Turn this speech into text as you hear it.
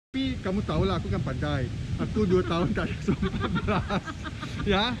Tapi kamu tahulah aku kan pandai. Aku 2 tahun tak masuk 14.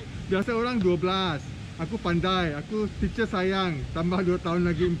 Ya, biasa orang 12. Aku pandai. Aku teacher sayang. Tambah 2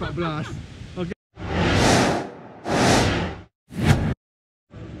 tahun lagi 14. Okey.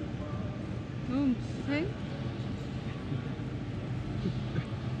 Sayang.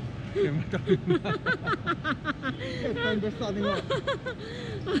 Memang tak Time besar tengok.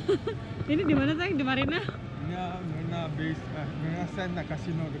 Ini di mana sayang? Di Marina? Ini Marina Base, Marina Sand nak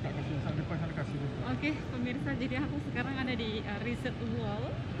kasino dekat kasino. Sana depan sana kasino. Oke, pemirsa, jadi aku sekarang ada di Resort Wall,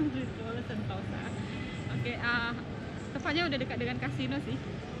 Resort Wall Sentosa. Oke, tepatnya udah dekat dengan kasino sih.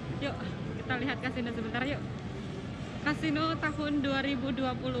 Yuk, kita lihat kasino sebentar yuk. Kasino tahun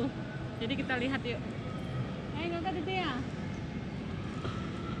 2020. Jadi kita lihat yuk. Nggak ada tisu ya?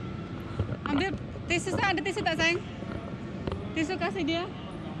 Ambil tisu, ada tisu tak sayang? Tisu kasih dia.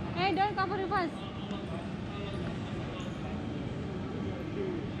 Don't cover it fast.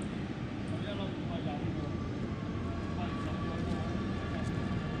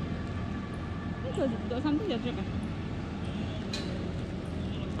 Got something just drop.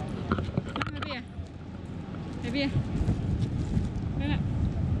 Maybe ya? Maybe ya? Enak.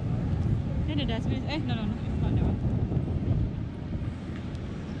 Dia ada dustbin. No, not that one.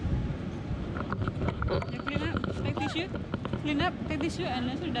 You clean up, take tissue. Clean up, take tissue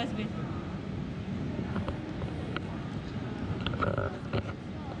and also dustbin.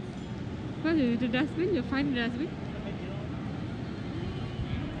 Well, the dustbin, you find the dustbin.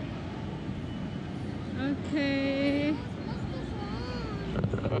 Okay.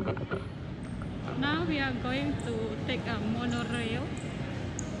 Now we are going to take a monorail.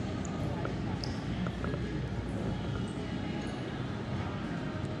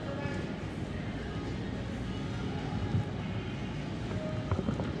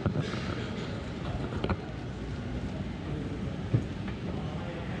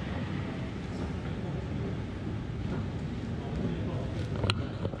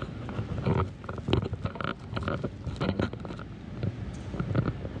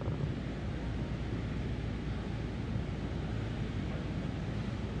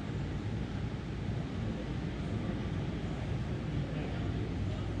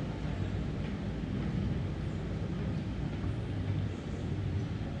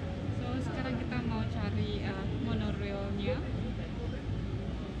 Monorailnya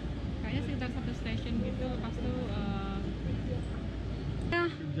kayaknya sekitar 1 stasiun gitu, lepas itu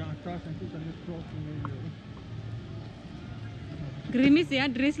Yang atas nanti sana cross ni. gerimis ya,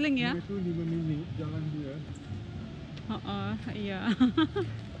 drizzling ya. Itu 5 minit jalan dia. Iya.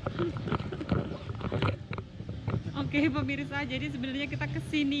 Oke pemirsa, jadi sebenarnya kita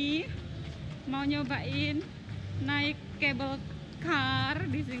kesini mau nyobain naik cable car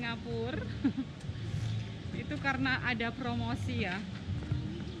di Singapura. Itu karena ada promosi ya.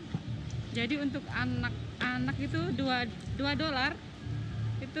 Jadi untuk anak-anak itu $2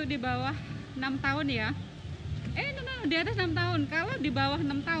 itu di bawah 6 tahun ya. No, di atas 6 tahun. Kalau di bawah 6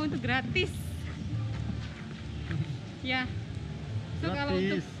 tahun itu gratis. Ya. So kalau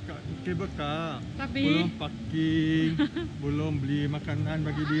untuk cable car, tapi belum parking, belum beli makanan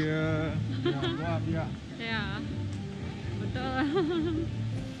bagi dia. Ya. Ya. Betul.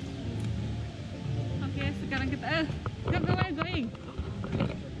 Oke, sekarang kita where are we going?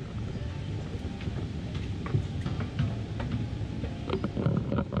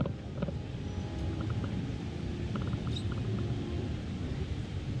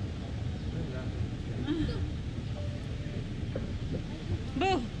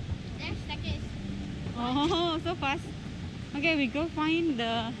 Boo. There's staircase. Oh, so fast. Okay, we go find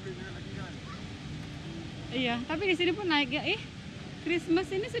the. Iya, tapi di sini pun naik ya.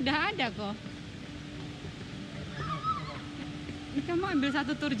 Christmas ini sudah ada kok. Ini kamu ambil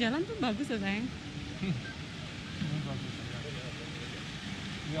satu tur jalan tuh bagus loh sayang.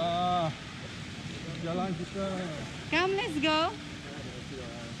 Ya, jalan kita. Come, let's go.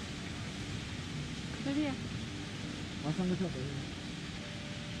 Tadi ya. Masang ke siapa?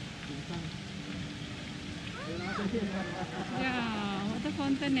 Ya, water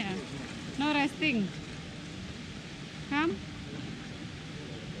fountain ya. No resting. Come.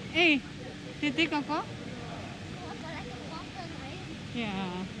 Titik koko. Ya.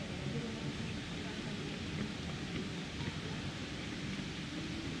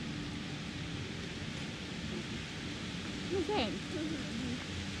 What's that?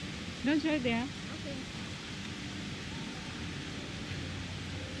 Don't show it there. Okay.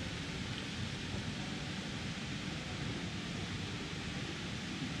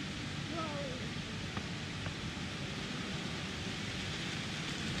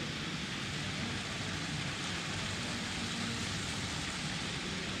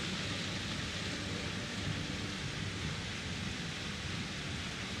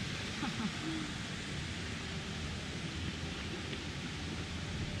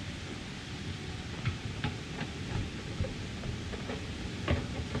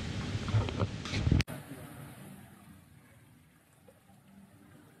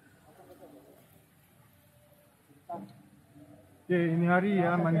 Okay, ini hari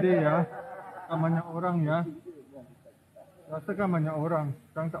ya, Monday ya. Kan banyak orang ya. Rasa kan banyak orang,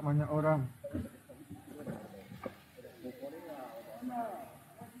 sekarang tak banyak orang.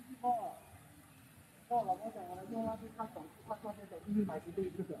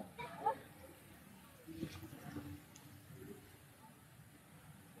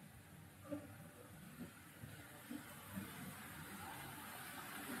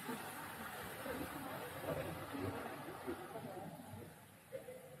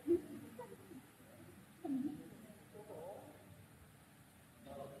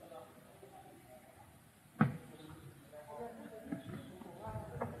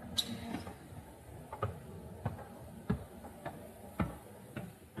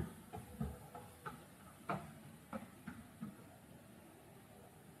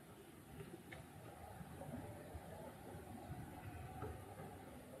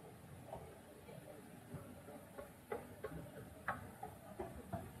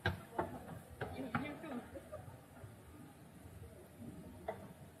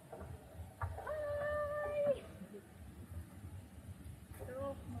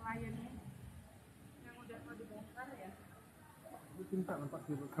 Mungkin tak nampak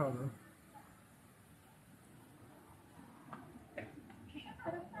cable car tu.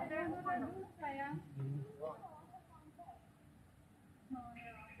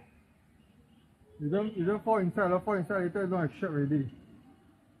 You don't fall inside, later don't have shirt already.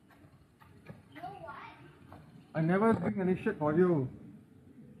 I never bring any shirt for you.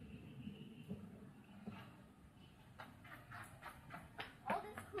 All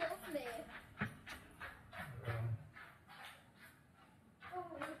this clothes there. Oh,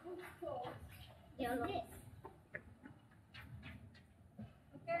 look clothes. Yeah, look.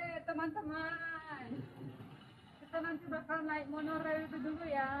 Oke teman-teman, kita nanti bakal naik monorail itu dulu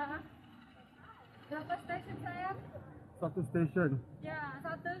ya. Berapa stasiun sayang? Satu stesen. Ya,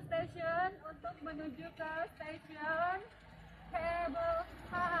 satu stasiun untuk menuju ke stasiun cable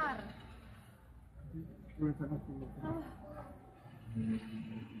car.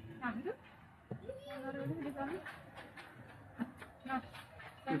 Nah itu monorailnya di sana. Nah,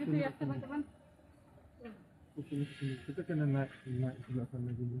 kayak gitu ya teman-teman. Kita kena naik sebelah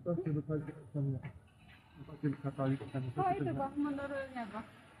sana dulu. Kita cable car kat sana. Nampak cable car tali kat sana. Oh itu bang, monorailnya bang.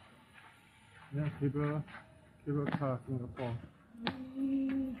 Ya, cable car Singapura.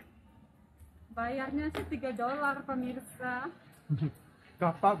 Bayarnya sih $3 pemirsa.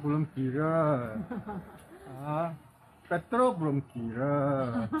 Kapak belum kira. Petrol belum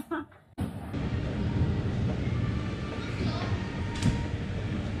kira.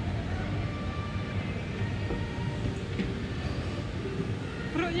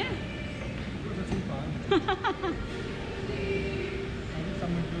 Perutnya? Udah simpan. Ini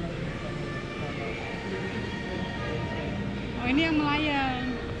sama juga. Oh ini yang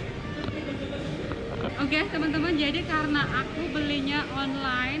melayang. Oke teman-teman, jadi karena aku belinya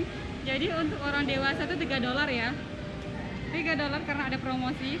online, jadi untuk orang dewasa itu $3 ya. $3 karena ada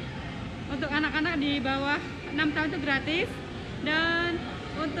promosi. Untuk anak-anak di bawah 6 tahun itu gratis, dan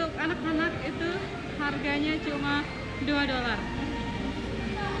untuk anak-anak itu harganya cuma $2.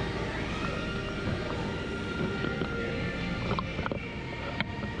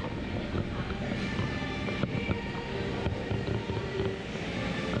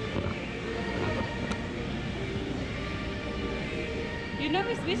 You know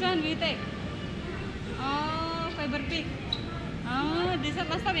which one we take? Oh, Fiber Peak. Oh, this one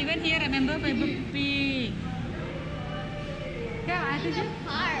last time we went here. Remember Fiber Peak? Come, I think.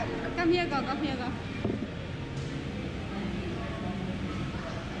 Park. Come here, go. Come here, go.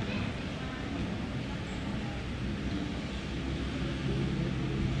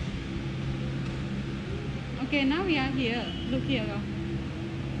 Okay, now we are here. Look here, go.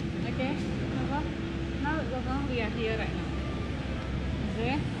 Okay, now go. We are here right now.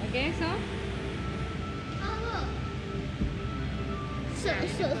 Okay, so. Oh, look. So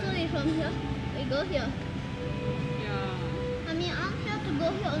we from here, we go here. Yeah. I mean, I'm here to go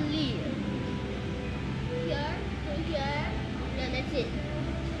here only. Here to here, then that's it.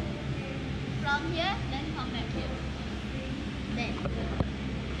 From here, then come back here. Then.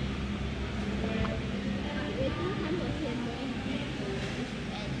 Waiting time for train going.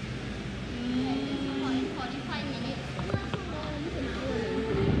 And 45 minutes.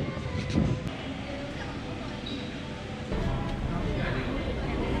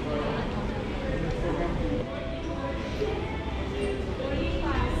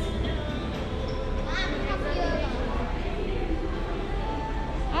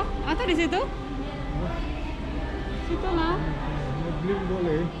 Oh, atau di situ? Situ lah. Beli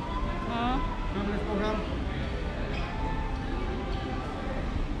boleh. Oh. Kam let's go kam.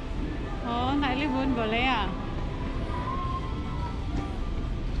 Oh, naik lift pun boleh ya?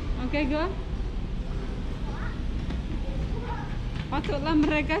 Oke, go. Patutlah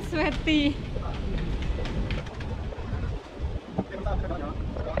mereka sweaty. Aku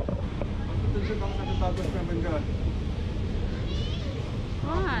tunjuk kamu satu baguskan benda.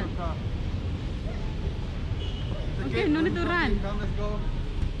 What? Okay, no need to run. Come, let's go.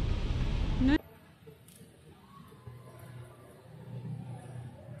 No.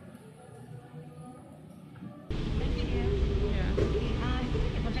 Yeah.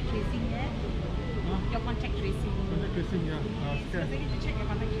 Your contact tracing, yeah? Huh? Your contact tracing. Contact tracing ya. Scan. So you need to check your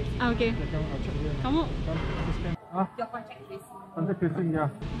contact tracing. Okay. Ya, kamu check dia. Kamu. Kamu aku scan. Ah, Your contact tracing. contact tracing ya.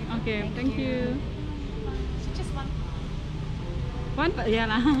 Okay, thank you. So just one. One, ya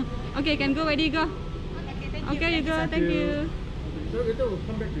lah. Okay, can go. Ready, go. Okay, thank you. Okay, you go. Thank you. So kita will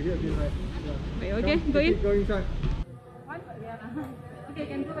come back to here again, right? Yeah. Okay, Come, go in. Go inside. One, ya lah. Okay,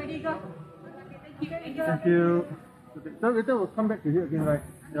 can go. Ready, go. Okay, go. Thank you. So kita will come back to here again, right?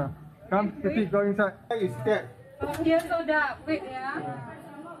 Yeah. Come, Kitty, go inside. Is scared. Oh, dia sudah. Wait ya.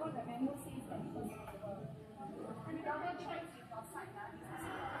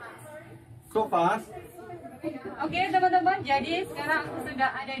 So fast. Oke teman-teman, jadi sekarang aku sudah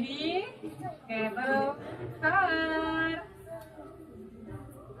ada di cable car.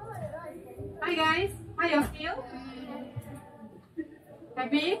 Hi guys, how you feel?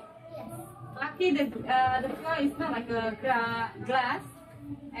 Happy? Lucky the floor is not like a glass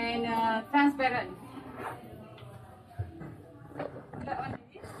and transparent. That one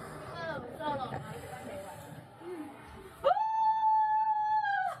is?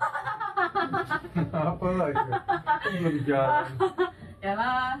 Apa lagi? Belum jalan.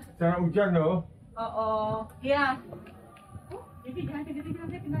 Yalah. Jangan hujan loh. Oh, iya. Jadi jangan tiba-tiba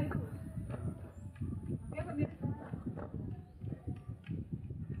dia kena itu. Dia pemirsa.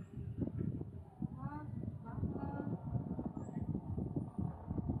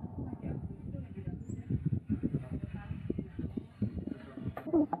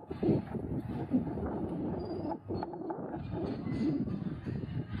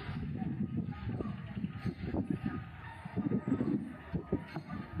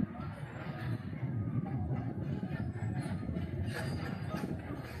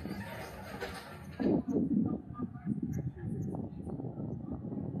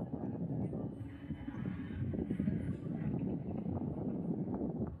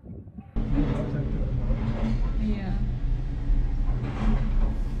 Iya.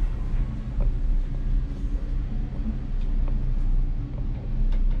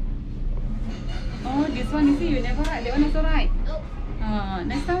 Oh, this one you see you never ride. That one also ride. No,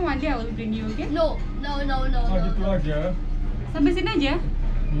 Next time one day I will bring you, okay? no, no, no, no, Oh, no. gitu aja. Sampai sini aja.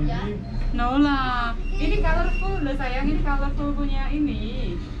 Ya. Ini No lah. Ini colorful loh sayang. Ini colorful punya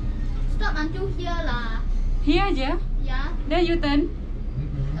ini. Stop until here lah. Here aja. Ya. Then you turn.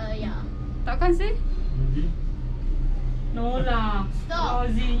 Ya. Takkan sih? Ini. No lah. Stop.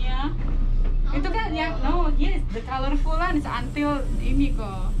 Rosy-nya. Itu kan yang no, yes, the colorful one is until ini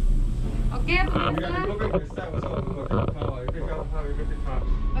kok. Oke, We have to pemirsa. go back to the side also. You can come how you can take car.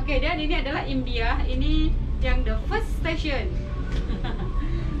 Oke, dan ini adalah India. Ini yang the first station.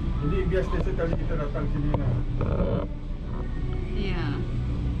 Ini biar station kali kita datang sini lah. Iya.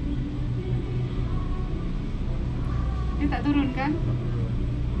 Ini tak turun kan?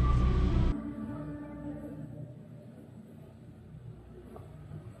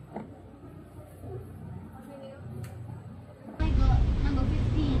 I got number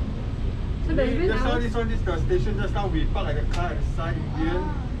 15. Sudah Just now out. this one is the station just now we park at the car at the side Indian.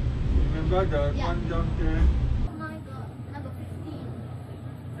 Ah. Remember the Yeah. one down there? Oh my god, number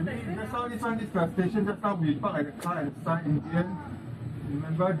 15. Just now this one is the station just now we park at the car at the side Indian.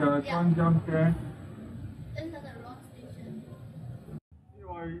 Remember the Yeah. one down there? This is the wrong station.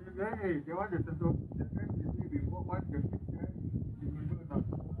 Hey, they want to Sentosa. We walk one the fifth there. Remember or not?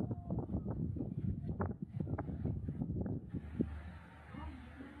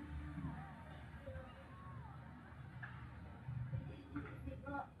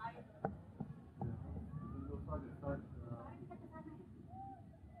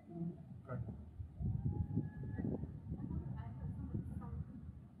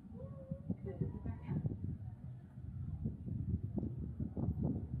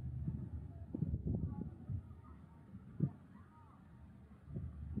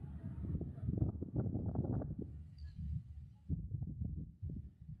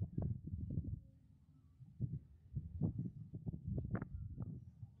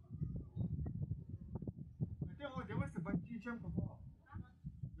 That was the bungee jump before.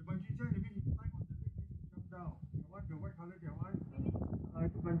 The bungee jump, maybe you climb on the leg, then you jump down. The one, the white color, that one.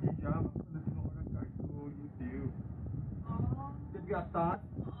 Itu bungee jump. Aku pernah tengok orang kat itu YouTube. Dia pergi atas,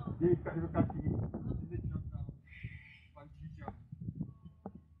 dia ikat dua kaki, dia jump down. Bungee jump.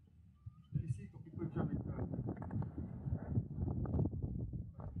 You see got people jump like that.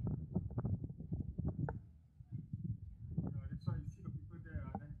 Yeah, that's why you see the people there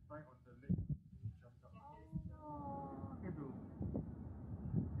then right on the leg, they jump down. Gitu.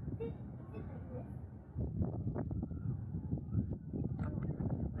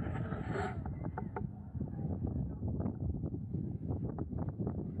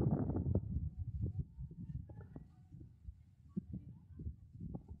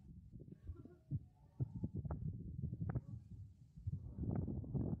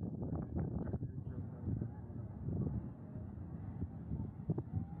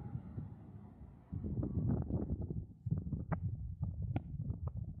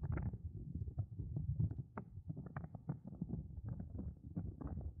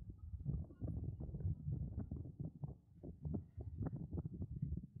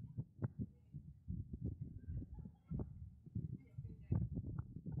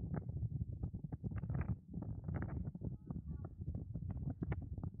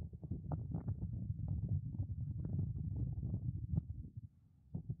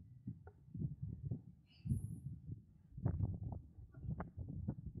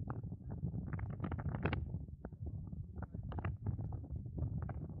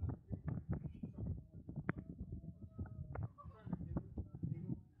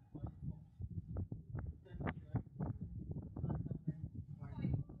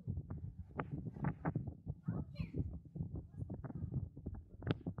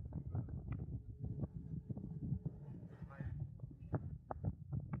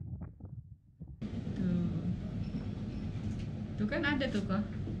 Tuh kan ada tuh kok.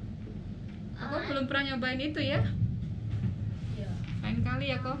 Aku belum pernah nyobain itu ya. Yeah. Lain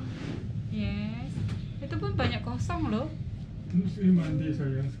kali ya kok. Yes. Itu pun banyak kosong loh. Mesti mandi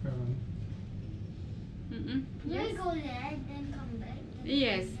sayang sekarang. We go there, then come back. then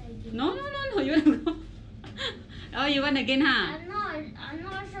Yes. come back again. No. You wanna go? Oh, you want again, huh? I'm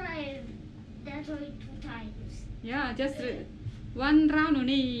not sure if that's only 2 times. Yeah, just one round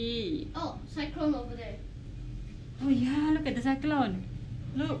only. Oh, cyclone over there. Oh yeah, look at the cyclone.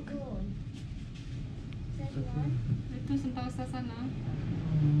 Look. Go on. Cyclone. Itu Sentosa sana.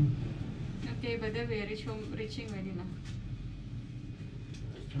 Okay, but then we are reaching already lah.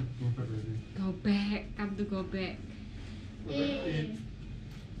 Go back. Come to go back. Eh.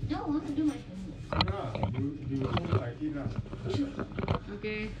 No, I want to do my homework. You go like it lah.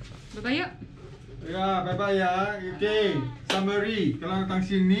 Okay. Bye-bye yuk. Ya, bye-bye ya. Okay, summary. Kalau datang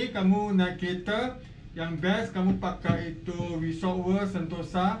sini, kamu naik kereta. Yang best, kamu pakai itu Resort World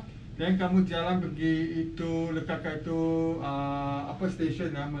Sentosa. Dan kamu jalan pergi itu, dekat kat itu, apa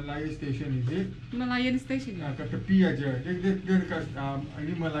station lah, Melayu Station, is it? Melayan Station. Kat tepi aja. Dia dekat,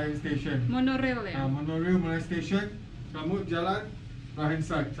 ini Melayu Station. Monorail ya. Monorail Melayu Station. Kamu jalan, right hand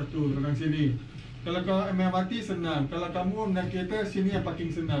side, satu, datang sini. Kalau kau MRT senang. Kalau kamu naik kereta, sini yang parking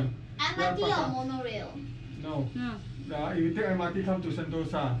senang. MRT or monorail? No. No. If you take MRT come to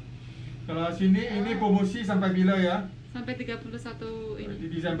Sentosa. Kalau sini ini promosi sampai bila ya? Sampai 31 ini. Di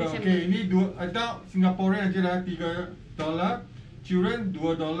Disember. Okey, ini dua adult Singaporean aja lah $3. Children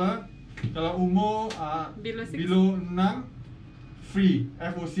 $2. Kalau umur below 6 free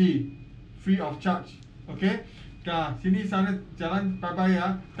FOC. Free of charge. Okey. Nah, sini sana jalan bye-bye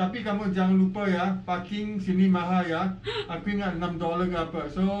ya. Tapi kamu jangan lupa ya, parking sini mahal ya. Aku ingat $6 ke apa.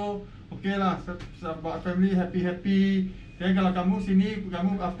 So, okey lah, buat family happy-happy. Dan kalau kamu sini,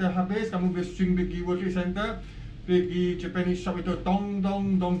 kamu after habis, kamu boleh swing pergi World Trade Center, pergi Japanese shop itu Dong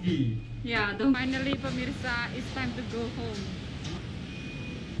Dong Donki. Ya, finally pemirsa, it's time to go home.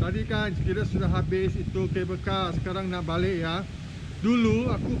 Tadi kan kita sudah habis itu cable car, sekarang nak balik ya.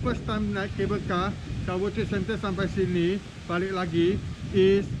 Dulu aku first time naik cable car ke World Trade Center sampai sini, balik lagi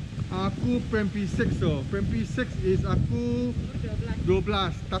is aku Prem P6 so. Prem P6 is aku 12.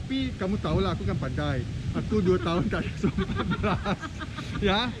 Tapi kamu tahulah aku kan pandai. Aku 2 tahun tak ada 14.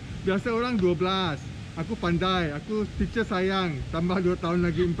 Ya, biasa orang 12. Aku pandai. Aku teacher sayang. Tambah 2 tahun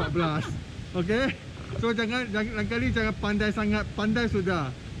lagi 14. Okey? So jangan kali jangan pandai sangat. Pandai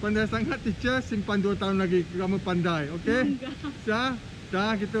sudah. Pandai sangat teacher, simpan 2 tahun lagi kamu pandai. Okey? Ya.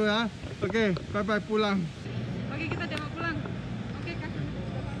 Dah gitu ya. Okey, bye-bye pulang. Oke, kita udah mau pulang. Oke, Kak.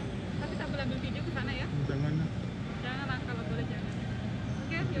 Tapi tak boleh ambil video ke sana ya. Jangan. Janganlah, kalau boleh jangan.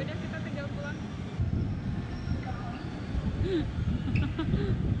 Oke, yaudah kita tinggal pulang.